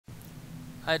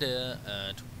Hi there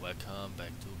and welcome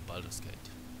back to Baldur's Gate.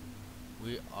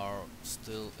 We are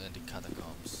still in the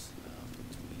catacombs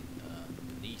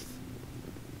beneath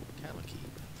Candlekeep.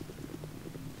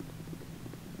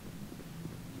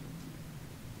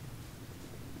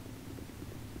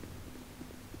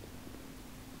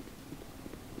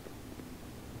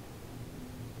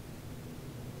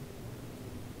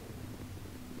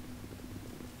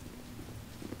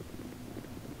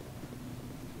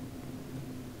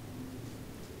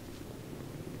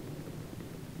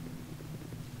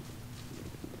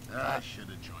 I should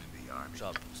have joined the army.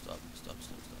 Stop.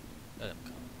 Let him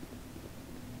come.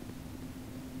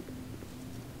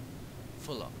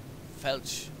 Fuller.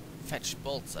 Fetch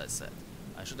bolts, I said.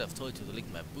 I should have told you to lick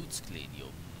my boots clean, you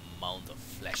mound of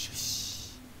flesh.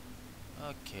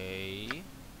 Okay.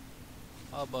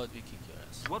 How about we kick your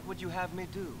ass? What would you have me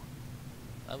do?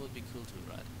 That would be cool too,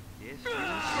 right? Yes,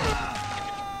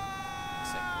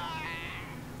 Exactly.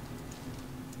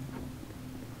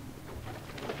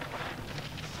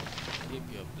 Keep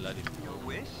your bloody Your paws.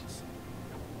 wish?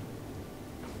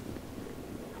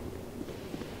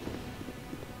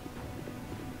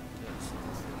 There's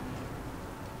nothing here.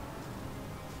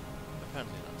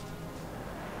 Apparently not.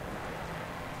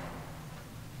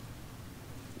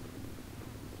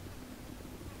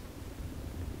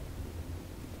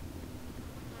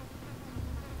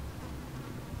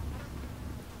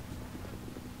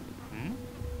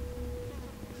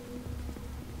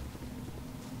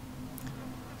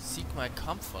 Seek my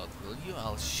comfort, will you?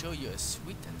 I'll show you a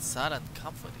sweet and silent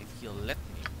comfort if you'll let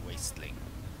me, wasteling.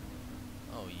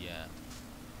 Oh yeah.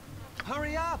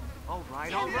 hurry up! All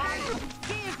right.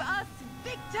 Give us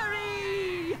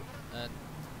victory! And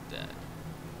dead.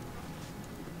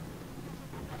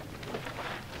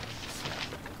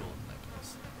 Gold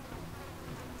necklace.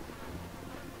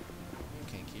 You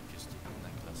can keep your stupid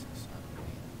necklaces, I don't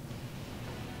need.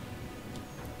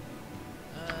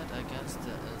 And I guess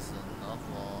there is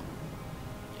another.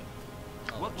 Yep.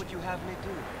 I'll What would check you it have out. me do?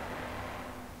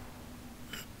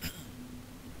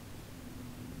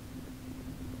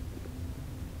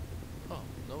 Oh,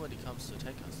 nobody comes to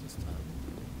take us this time.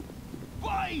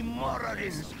 By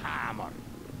Moradin's hammer!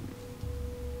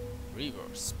 Reaver,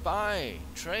 spy,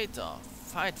 traitor,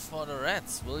 fight for the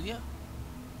rats, will ya?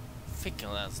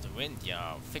 Fickle as the wind,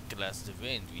 yeah, fickle as the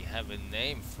wind. We have a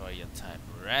name for your type.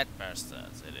 Rat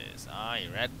bastards, it is. Aye,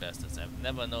 rat bastards. I've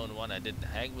never known one I didn't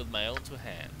hang with my own two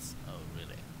hands. Oh,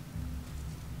 really?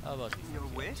 How about we Your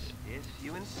fuck you wish, too? if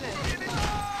you insist.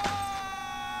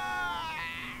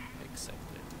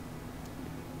 Exactly.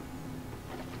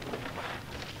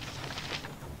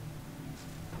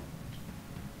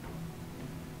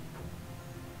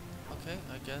 Okay,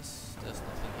 I guess there's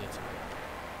nothing here to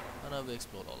do. And I will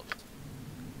explode all of it.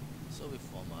 So we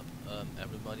form up.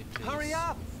 Everybody please. Hurry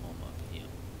up! We form up here.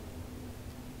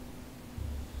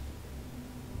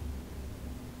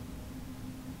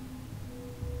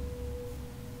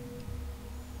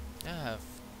 I have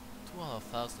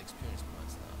 200,000 experience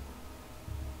points now.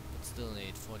 But still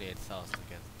need 48,000 to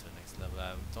get to the next level.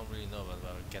 I don't really know whether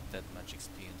I will get that much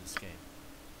XP in this game.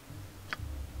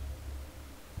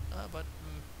 But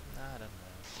I don't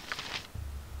know.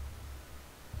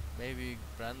 Maybe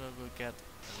Brandon will get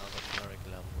another cleric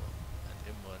level, and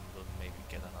Imran will maybe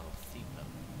get another thief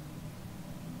level.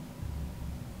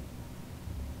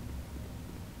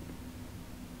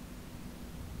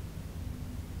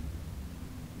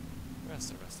 Where's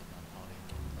the rest of my party?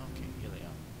 Okay, here they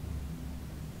are.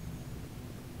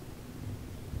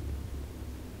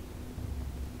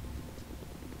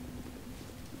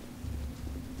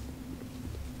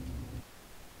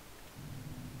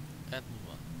 And move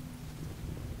on.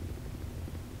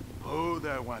 Oh,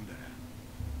 there, Wanderer.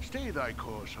 Stay thy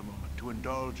course a moment to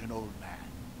indulge an old man.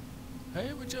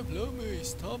 Hey, would you blow me?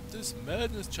 Stop this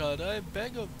madness, child, I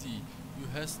beg of thee. You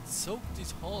hast soaked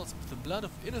these halls with the blood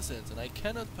of innocents, and I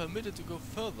cannot permit it to go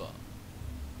further.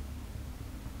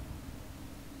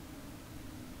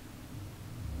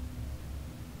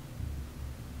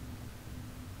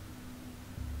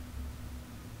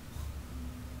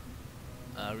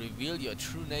 Reveal your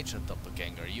true nature,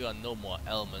 doppelganger. You are no more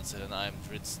Elmancer than I am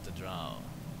Dritz the Drow.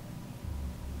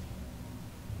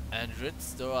 And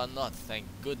Dritz though are not, thank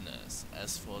goodness.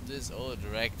 As for this old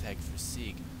ragtag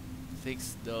physique,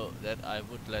 thinks though that I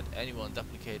would let anyone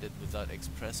duplicate it without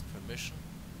express permission?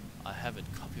 I have it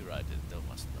copyrighted, thou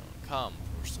must know. Come,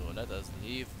 poor soul, let us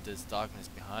leave this darkness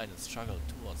behind and struggle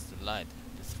towards the light.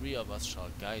 The three of us shall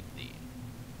guide thee.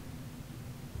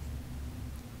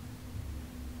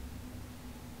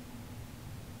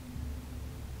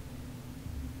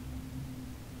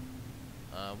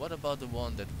 What about the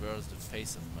one that wears the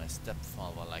face of my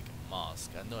stepfather like a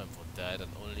mask. I know him for that,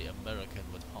 and only American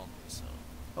would haunt me so.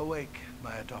 Awake,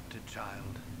 my adopted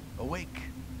child. Awake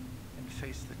and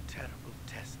face the terrible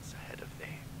tests ahead of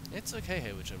thee. It's okay,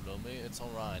 hey Witcher Blomy, it's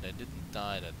alright. I didn't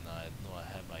die that night, nor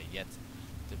have I yet.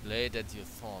 The blade that you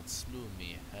thought slew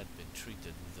me had been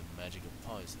treated with a magical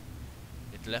poison.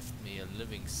 It left me a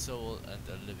living soul and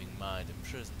a living mind,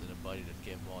 imprisoned in a body that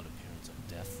gave all appearance of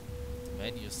death. The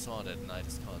man you saw that night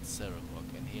is called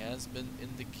Sarabok, and he has been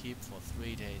in the keep for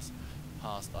 3 days,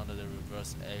 passed under the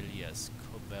reverse alias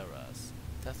Koberas.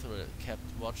 Tethril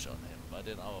kept watch on him, but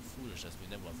in our foolishness we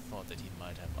never thought that he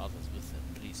might have others with him.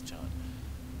 Please, child,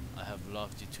 I have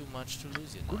loved you too much to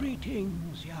lose you now.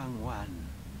 Greetings, young one.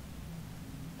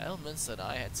 Elminster and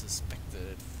I had suspected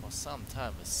it for some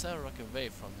time. With Sarok away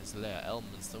from his lair,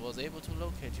 Elminster was able to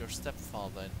locate your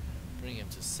stepfather and bring him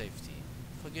to safety.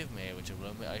 Forgive me, Witcher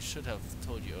Blomy, I should have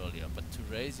told you earlier, but to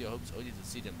raise your hopes only to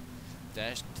see them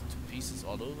dashed to pieces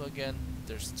all over again,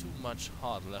 there's too much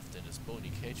heart left in this bony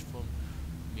cage for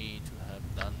me to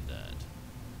have done that.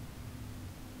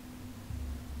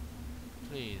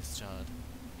 Please, child,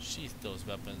 sheath those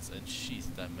weapons and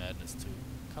sheath thy madness too.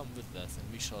 Come with us,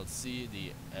 and we shall see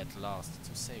thee at last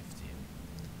to safety.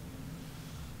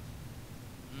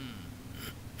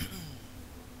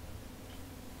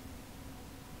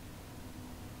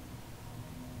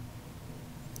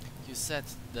 You said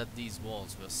that these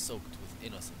walls were soaked with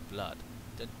innocent blood.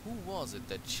 Then who was it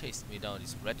that chased me down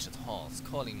these wretched halls,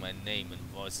 calling my name in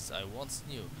voices I once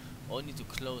knew, only to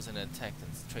close and attack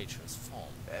in treacherous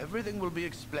form? Everything will be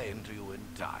explained to you in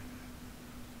time.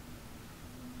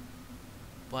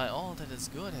 By all that is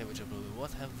good, hey Witcher Blomy,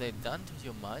 what have they done to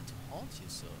your mind to haunt you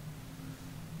so?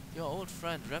 Your old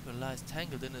friend Rebel lies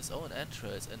tangled in his own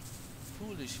entrails, and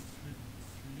foolish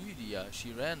Fludia,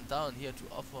 she ran down here to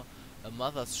offer a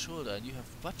mother's shoulder, and you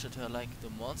have butchered her like the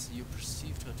monster you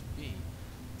perceived her to be.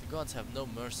 The gods have no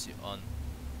mercy on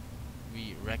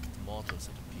we wrecked mortals,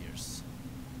 it appears.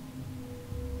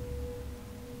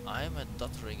 I am a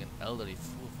doddering and elderly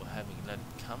fool for having let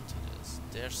it come to this.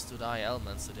 There stood I,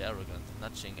 Elminster the arrogant,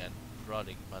 nudging and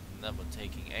prodding, but never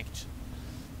taking action.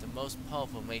 The most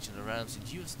powerful mage in the realm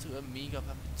seduced to a meager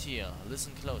puppeteer.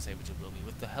 Listen close, hey Witcher Blomy.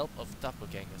 With the help of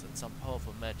doppelgangers and some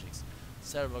powerful magics,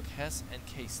 Sarabok has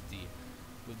encased thee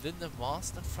within a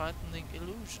vast and frightening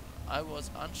illusion. I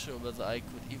was unsure whether I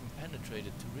could even penetrate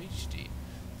it to reach thee.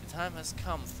 The time has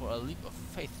come for a leap of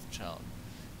faith, child.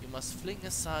 You must fling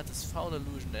aside this foul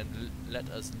illusion and let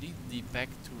us lead thee back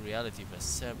to reality where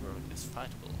Sarabok is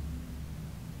fightable.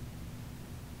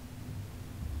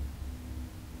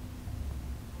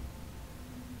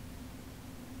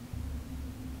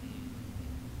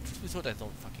 Truth be told, I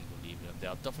don't fucking believe them. There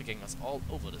are doppelgangers all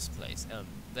over this place, and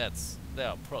there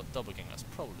are doppelgangers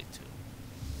probably too.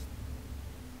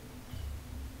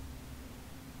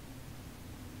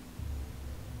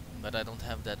 But I don't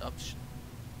have that option.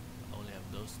 I only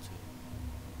have those two.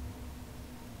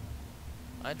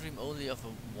 I dream only of a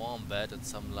warm bed and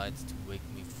some light to wake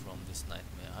me from this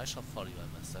nightmare. I shall follow you,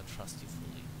 my master, and trust you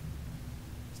fully.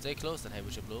 Stay close then, hey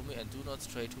Witcher Blomy, and do not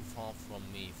stray too far from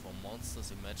me, for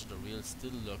monsters imagined or real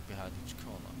still lurk behind each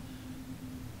corner.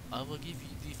 I will give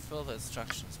you the further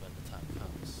instructions when the time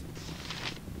comes.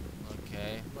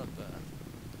 Okay, not bad.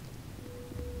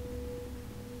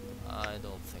 I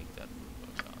don't think that will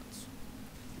work out.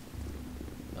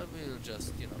 But we'll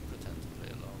just, you know, pretend to play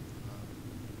along for now.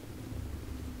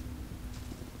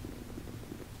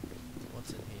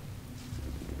 What's in here?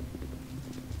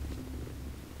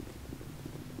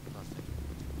 Nothing.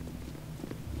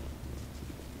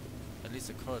 At least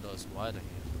the corridor is wider here.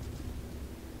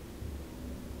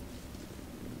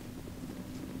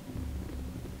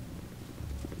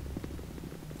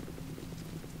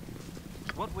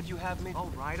 What would you have me?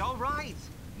 All right, all right.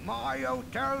 My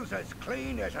hotel's as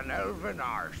clean as an elven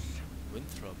arse.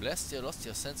 Winthrop, lest you lost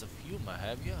your sense of humor,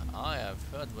 have you? I have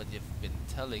heard what you've been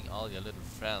telling all your little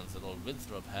friends, that old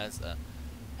Winthrop has a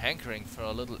hankering for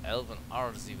a little elven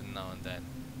arse even now and then.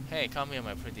 Hey, come here,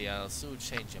 my pretty, I'll soon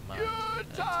change your mind. Your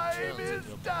time is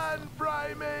done,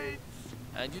 primates!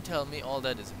 And you tell me all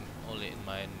that is only in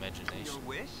my imagination. Your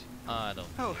wish? I don't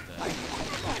think that.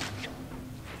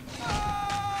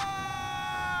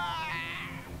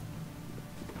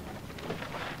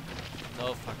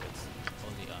 No, fuck it.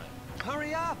 Only I.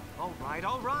 Hurry up! All right,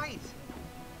 all right.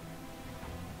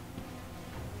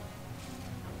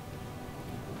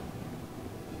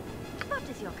 What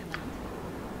is your command?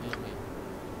 Hear me.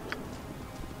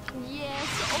 Yes,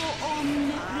 oh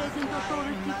omnipresent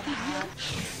authority figure.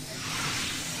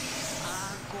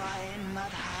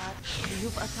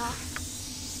 You've attacked.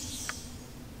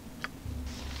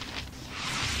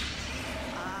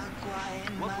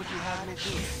 What would you have me do?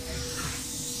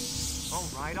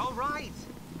 All right.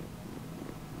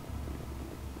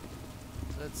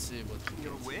 Let's see what we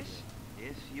Your get. wish,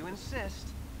 if you insist.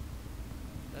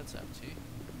 That's empty.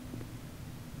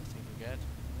 Nothing to get.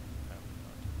 Apparently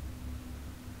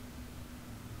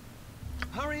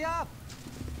not. Hurry up!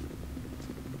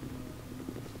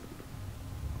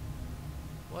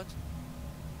 What?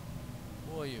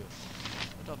 Who are you?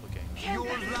 A doppelganger. Your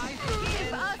life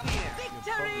Give us ends here. You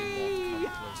probably won't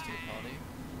come close to the party.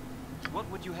 What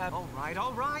would you have? All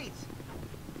right.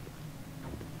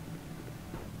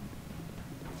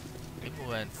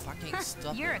 People and fucking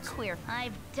stop You're a it. queer.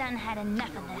 I've done had enough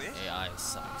of Your this. wish? AI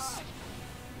sucks.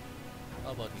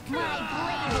 How about we kill My him?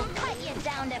 blade will cut you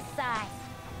down to size.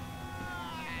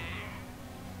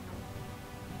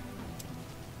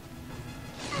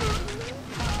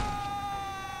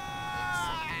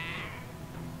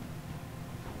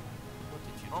 What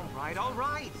did you do? All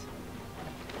right.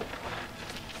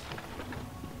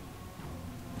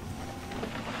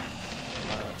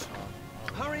 Fire charm.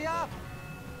 Oh. Hurry up!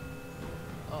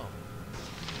 Oh.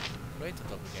 Greater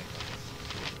doppelganger.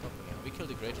 Doppelganger. We killed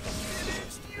the greater doppelganger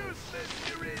first.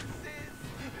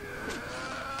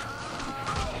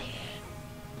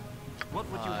 What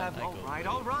would you have? I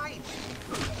All go right.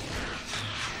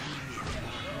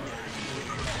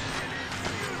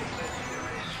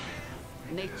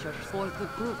 Nature for the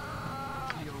group.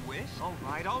 Your wish? All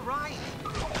right.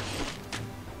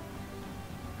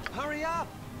 Hurry up!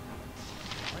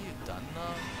 Are you done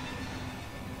now?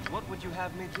 What would you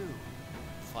have me do?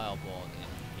 Fireball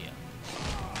in here.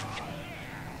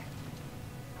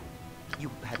 You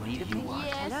had need of me?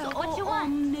 Yes, Hello, what you oh want?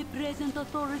 omnipresent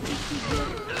authority figure.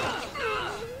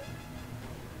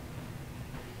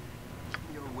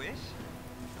 Your wish?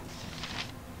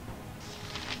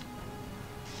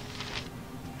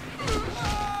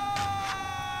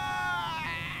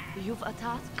 You've a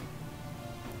task.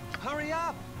 Hurry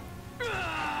up! This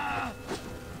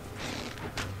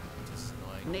is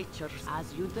annoying. Nature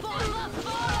as you define.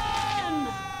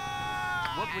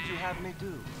 What would you have me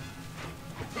do?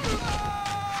 Okay.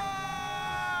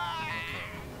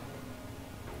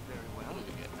 Very What well. do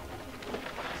we get?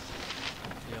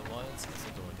 Clear wilds? I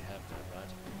think I already have that,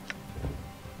 right?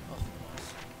 Of course.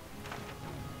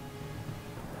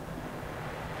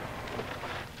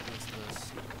 Useless.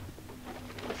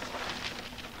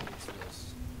 Useless.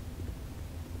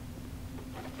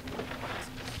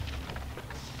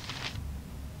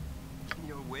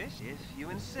 Your wish, if you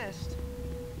insist.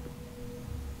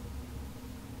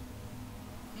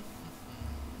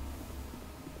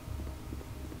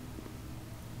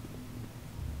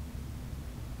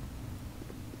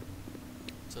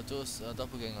 So those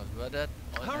doppelgangers were dead.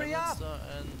 Hurry up!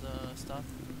 And stuff.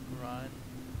 Ryan.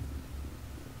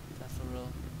 Tafarel.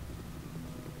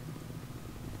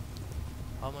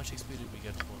 How much XP did we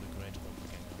get for the great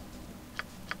doppelganger?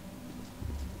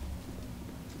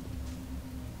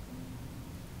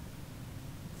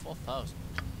 4,000.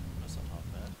 That's not half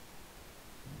bad.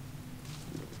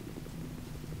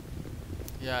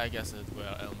 Yeah, I guess it were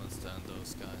Elminster and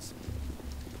those guys.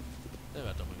 They were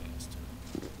doppelgangers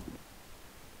too.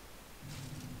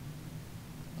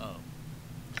 Oh.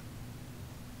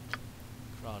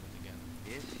 Crowded again.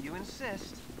 If you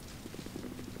insist.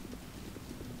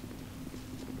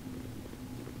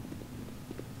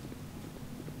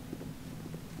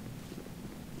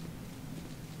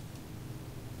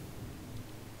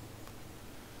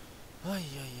 Ay,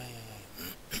 ay, ay, ay,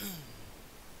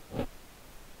 ay.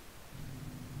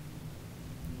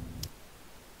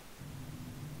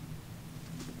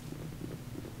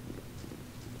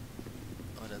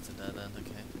 Oh, that's a dead end,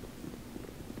 okay.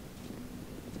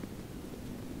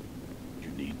 You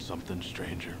need something,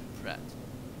 stranger? Pratt.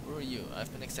 Who are you?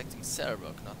 I've been expecting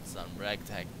Cerebrock, not some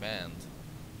ragtag band.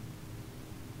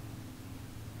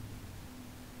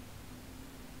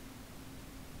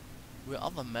 We're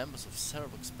other members of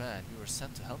Cerebrock's band. We were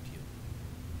sent to help you.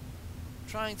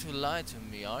 Trying to lie to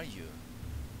me, are you?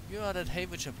 You are that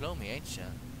Haywood Chaplomi, ain't ya?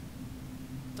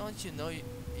 Don't you know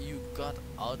you got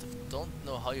out of... Don't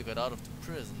know how you got out of the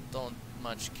prison. Don't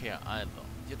much care either.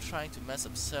 You're trying to mess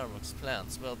up Cerebrock's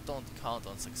plans. Well, don't count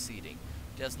on succeeding.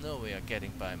 There's no way of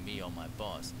getting by me or my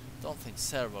boss. Don't think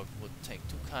Cerebrock would take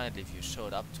too kindly if you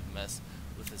showed up to mess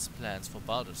with his plans for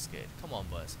Baldur's Gate. Come on,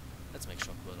 boys. Let's make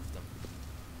short work of them.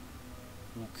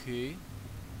 Okay.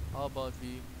 How about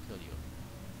we kill you?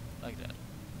 Like that.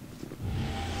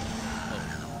 Oh.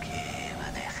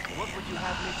 What would you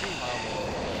have me do? How about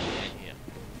we in here?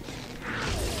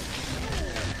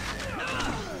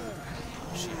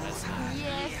 She has it.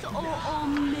 Yes, oh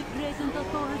omnipresent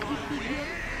authority figure.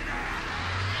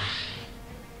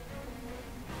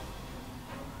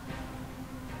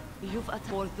 You've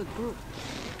attacked the group.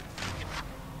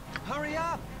 Hurry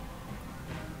up!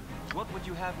 What would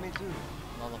you have me do?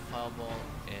 Another fireball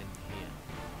in here.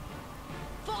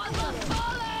 For the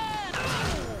fallen!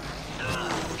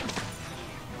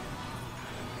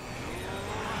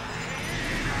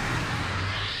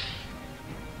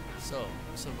 So,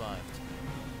 who survived?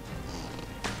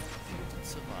 Few did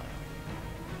survive.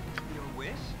 Your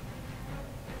wish?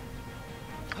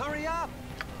 Hurry up!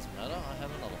 Doesn't matter, I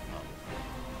have another fireball.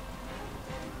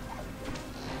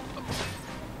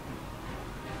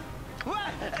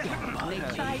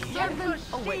 Thy servant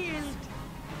awaits.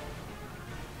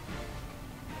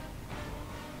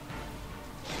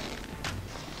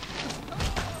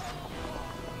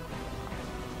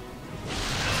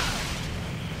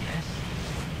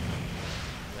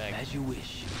 Back. As you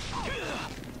wish.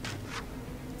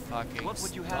 Fucking What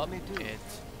would you have stop me do? it.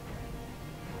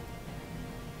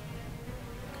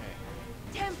 Okay.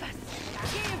 Tempest,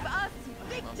 give us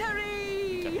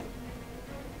victory!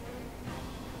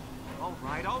 All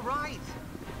right, all right!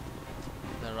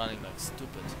 They're running like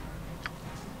stupid.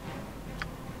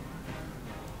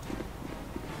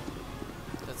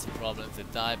 That's the problem. If they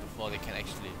die before they can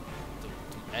actually, the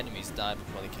enemies die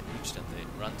before they can reach them, they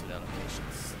run to their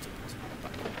locations. Stupid.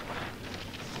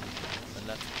 And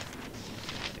that, I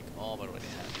think all already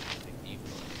had. I think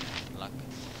evil already had. Luck,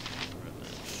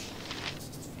 revenge. This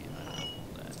is fear. I don't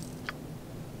know that.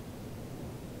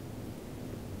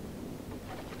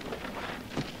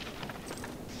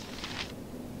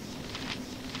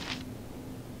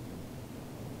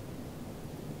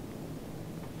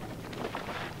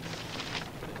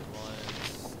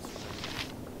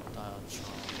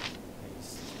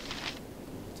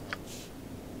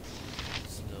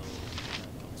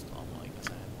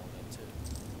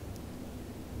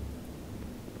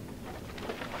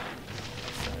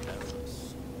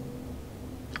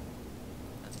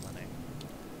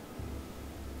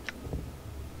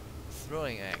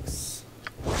 Throwing axe.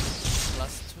 +2.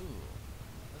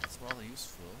 That's rather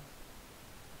useful.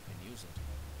 I can use it.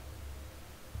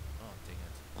 Oh, dang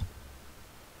it.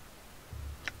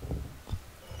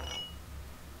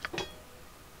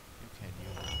 You can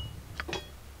use it.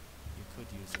 You could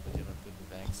use it, but you're not good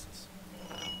with axes.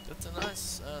 That's a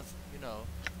nice, you know,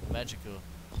 magical,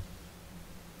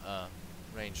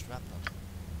 ranged weapon.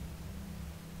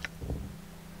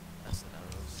 That's an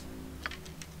arrows.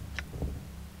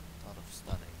 Lot of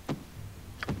stunning.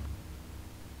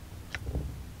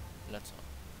 Letter.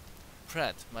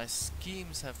 Pratt, my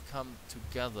schemes have come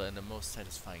together in the most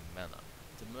satisfying manner.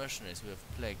 The mercenaries who have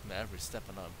plagued me every step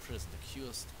are now imprisoned,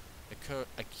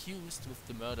 accused with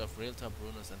the murder of Realtor,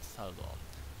 Brunus and Thaldor.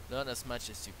 Learn as much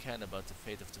as you can about the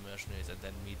fate of the mercenaries and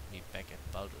then meet me back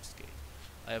at Baldur's Gate.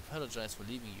 I apologize for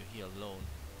leaving you here alone,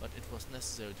 but it was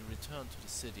necessary to return to the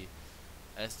city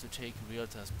as to take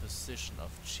Realtor's position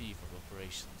of Chief of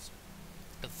Operations.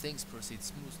 If things proceed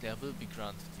smoothly, I will be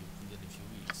granted you within a few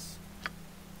weeks.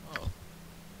 Oh.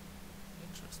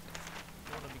 Interesting.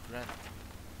 You wanna be granted.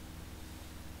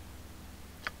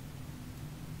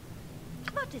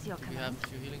 What is your Do we command? have a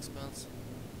few healing spells?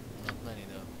 Not many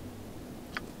though.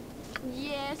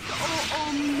 Yes, oh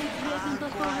omnipresent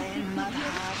authority figure.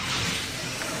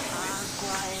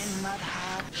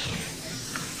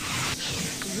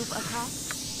 You've attacked?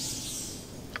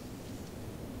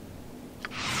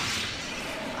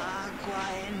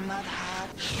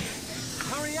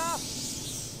 Hurry up!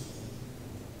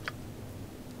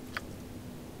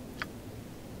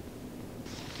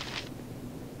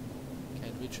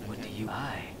 Can't reach her. What do can you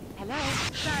I? Hello?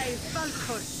 Thy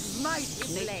Valkur's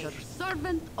mighty Nature's blade.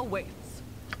 servant awaits.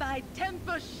 Thy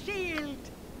temper's shield.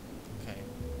 Okay.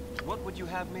 What would you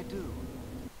have me do?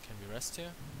 Can we rest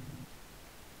here?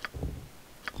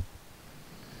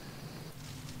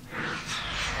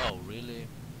 Oh, really?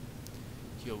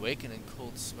 You awaken in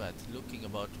cold sweat. Looking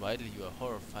about widely, you are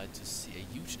horrified to see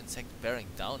a huge insect bearing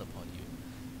down upon you.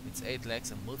 Its 8 legs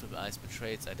and multiple eyes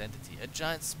betray its identity. A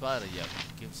giant spider, yeah,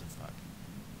 who gives a fuck?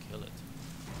 Kill it.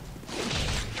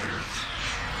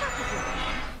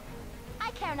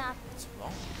 I care not. What's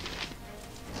wrong?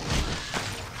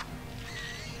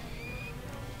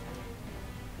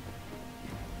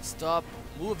 Stop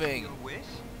moving, Your wish?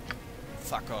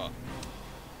 fucker.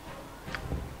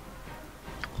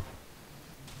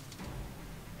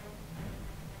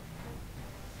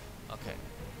 Okay.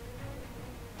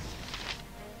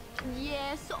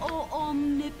 Yes, oh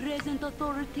omnipresent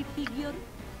authority figure.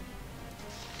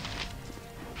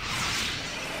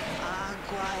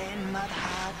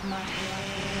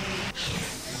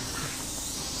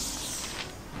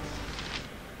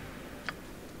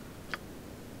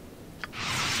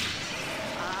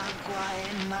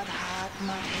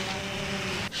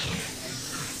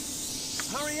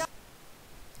 Hurry up!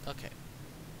 Okay.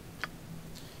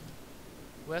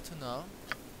 Where to now?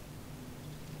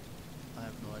 I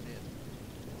have no idea.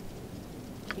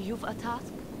 You've a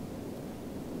task?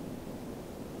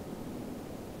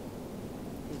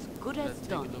 As good as Let's take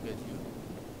a done. look at you.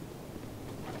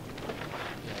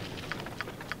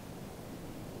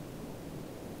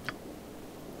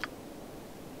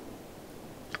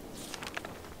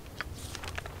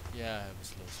 Yeah, I have a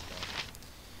slow spot.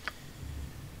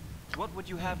 What would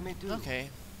you have me do? Okay.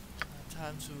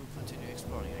 Time to continue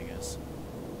exploring, I guess.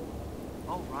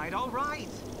 All right, all right.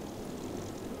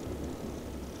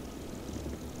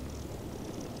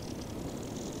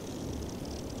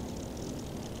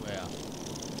 Where?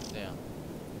 There.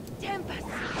 Tempest,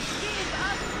 give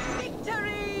us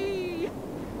victory!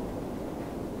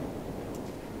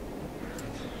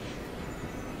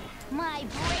 My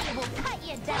blade will cut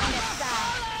you down to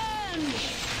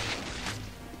size.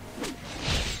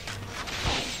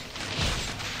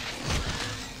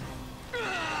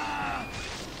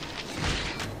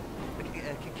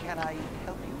 Can I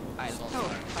help you? Sounds Oh,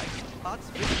 fine. my heart's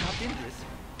really not dangerous.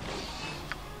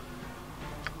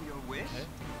 Your wish? Okay.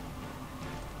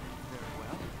 Very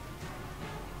well.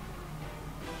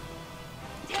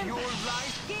 Tempest, Your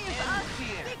life give ends us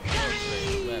here.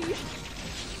 victory! Web.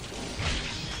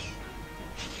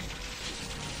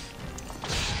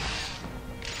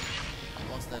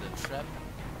 Was that a trap?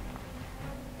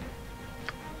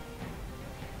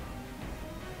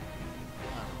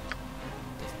 Ah,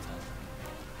 doesn't tell.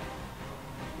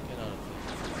 Get out of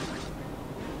here.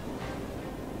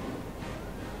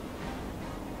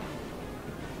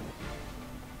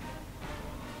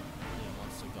 Yeah,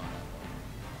 monster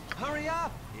gone. Hurry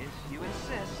up, if you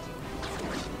insist.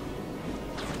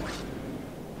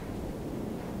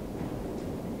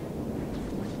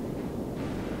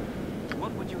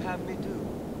 What would you have me do?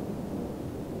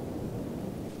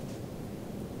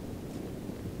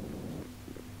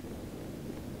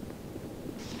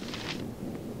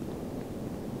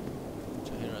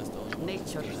 Jahira is the only one who's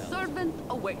Nature's still held. servant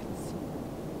awaits.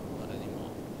 Not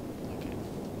anymore. Okay.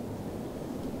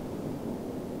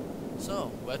 So,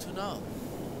 where to now?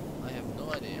 I have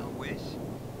no idea. Your wish?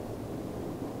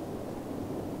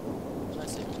 I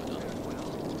say we go down.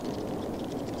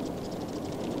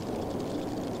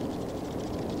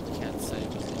 Can't say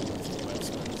because it's web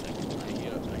spiders. I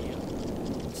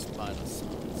hear spider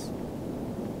sounds.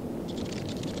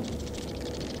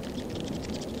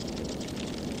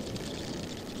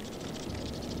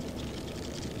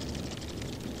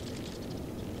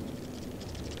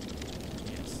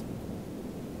 Yes.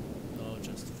 No,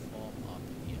 just form up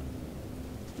here.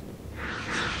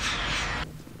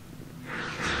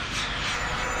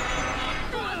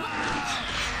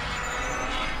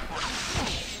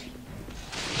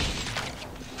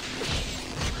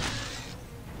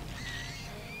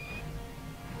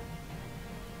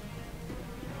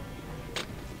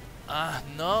 Ah,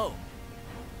 no!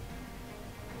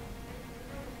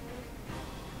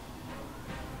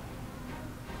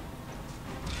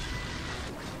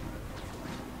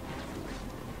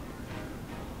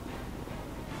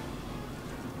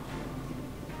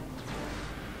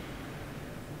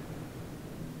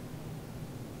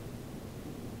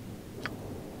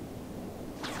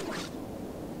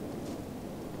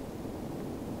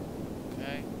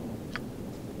 Okay.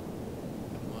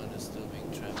 Everyone is still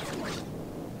being trapped.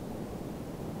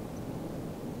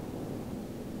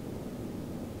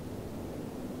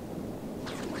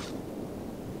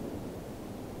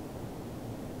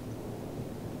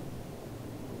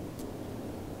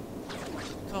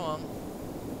 Come on.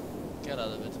 Get out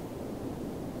of it.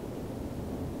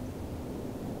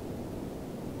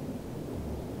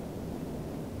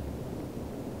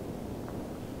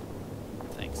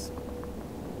 Thanks.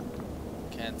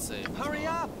 Can't save. as Hurry long-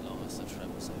 up! Long as the trap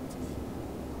is active.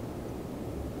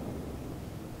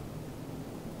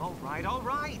 All right, all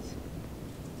right.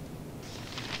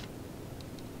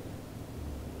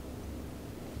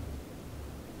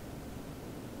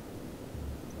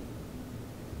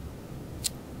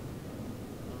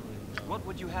 I don't really know. What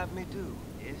would you have me do,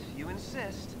 if you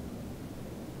insist?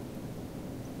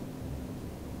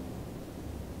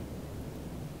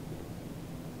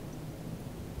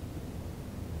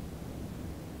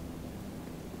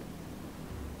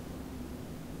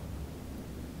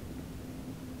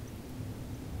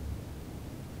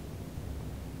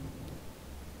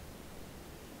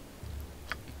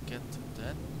 Get to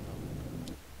that? No.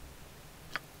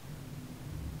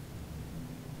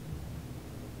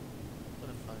 What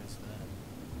the fuck is that?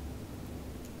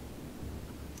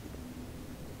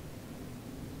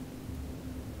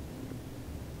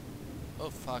 Oh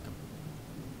fuck.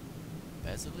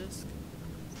 Basilisk?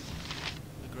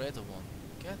 The greater one.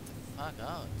 Get the fuck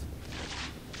out.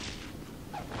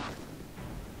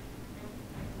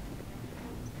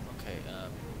 Okay,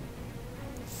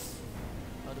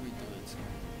 how do we do it?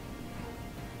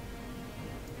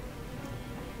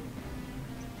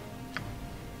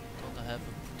 Don't I have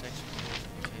a protection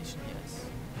notification? Yes.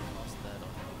 How's that on?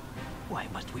 Why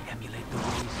must we emulate the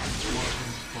ways of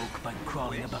wardens folk by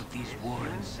crawling about these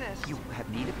warrens? You have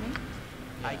need of me?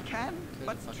 Yeah. I can, Kill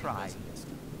but the fucking try. basilisk.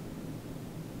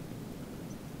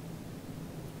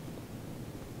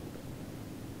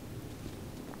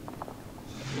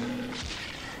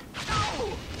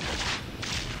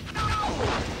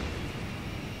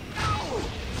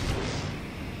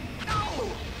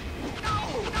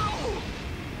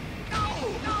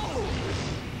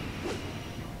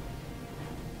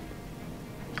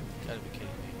 Gotta be kidding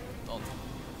me. Don't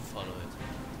follow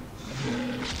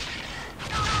it.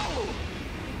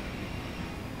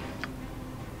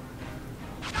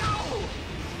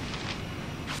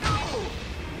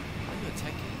 Are you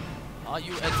attacking? Are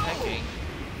you attacking?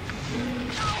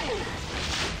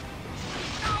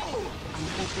 I'm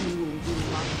hoping you will do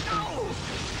my best.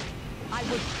 I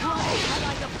will try had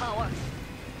I the power.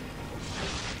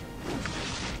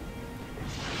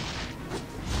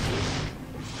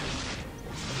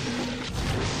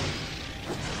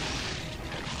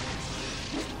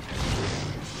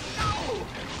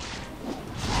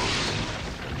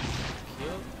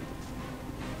 Kill.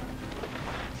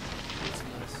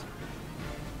 Useless.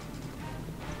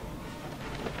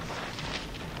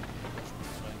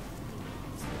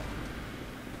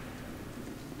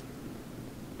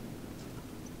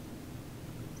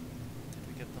 Did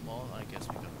we get them all? I guess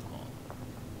we got them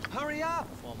all. Hurry up!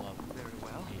 Form up. Very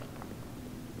well. Here.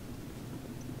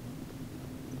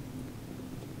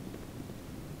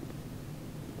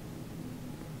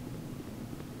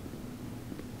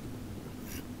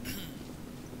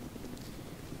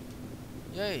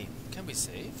 Yay! Can we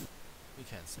save? We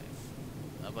can save.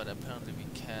 But apparently we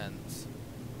can't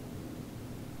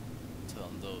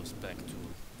turn those back to,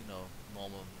 you know,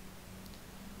 normal.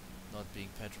 Not being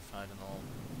petrified and all.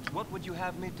 What would you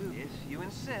have me do? If you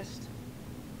insist.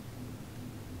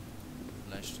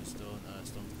 Flash to stone,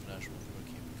 stone to flash will work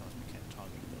here because we can't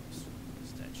target those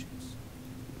statues.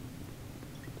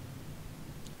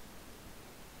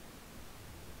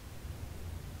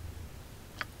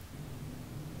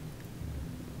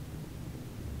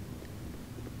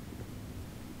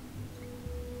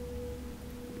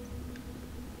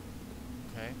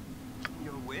 Okay,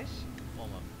 Your wish?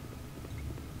 form up.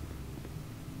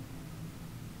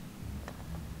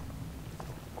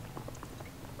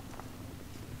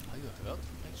 Are you hurt,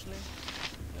 actually?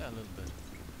 Yeah, a little bit.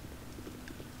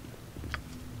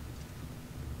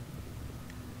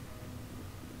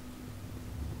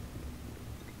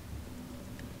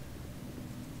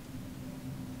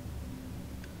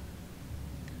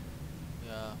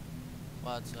 Yeah,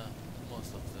 but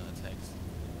most of the attacks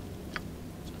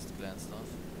just glanced off.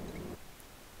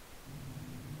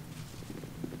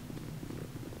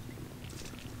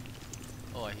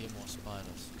 Oh, I hear more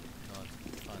spiders. Not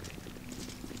fun.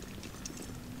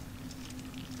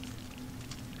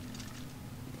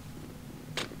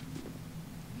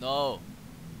 No!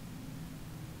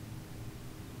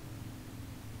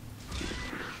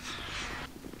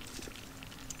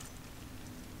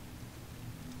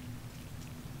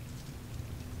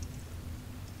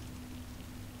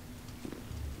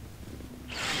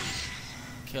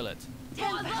 Kill it.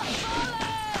 Fallen!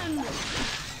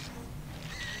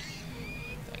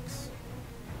 Thanks.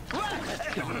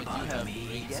 Don't bother me.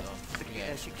 Rings Yes. of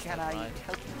reactions, Can that I right?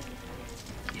 help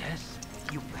you? Yes?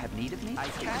 You have need of me? I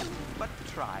can, but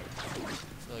try.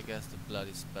 So I guess the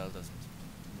bloody spell doesn't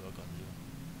work on you.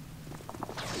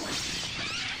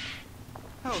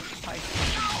 Oh,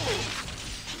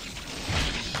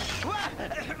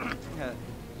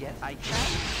 yes, I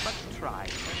can, but try.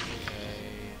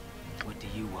 Okay. What do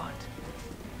you want?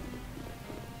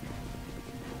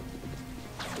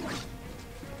 Move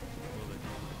it.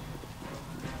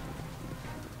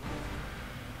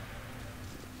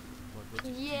 What, do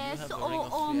you Yes, have a ring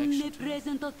oh of reaction too?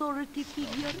 omnipresent authority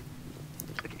figure.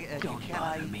 Don't Can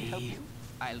bother I me. help you?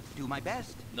 I'll do my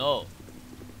best. No.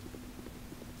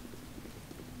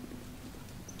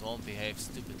 Don't behave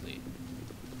stupidly.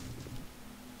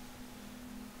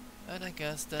 And I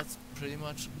guess that's pretty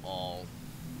much all.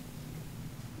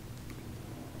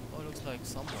 Oh, it looks like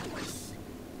someone is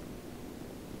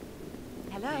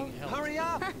Hello? being held. Hurry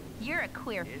up! You're a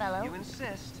queer If fellow. you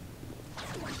insist.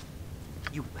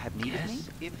 You have need of me? Yes?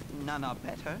 If none are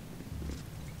better.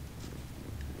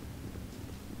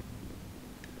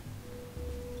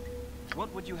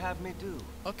 What would you have me do?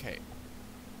 Okay.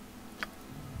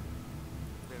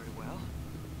 Very well.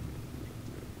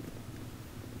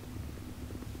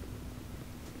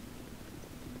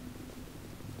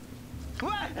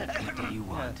 What do you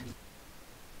want?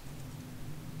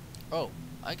 Oh,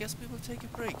 I guess we will take a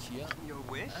break here Your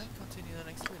wish? and continue the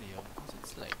next video because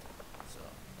it's late. So,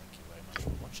 thank you very much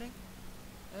for watching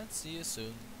and see you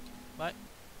soon. Bye.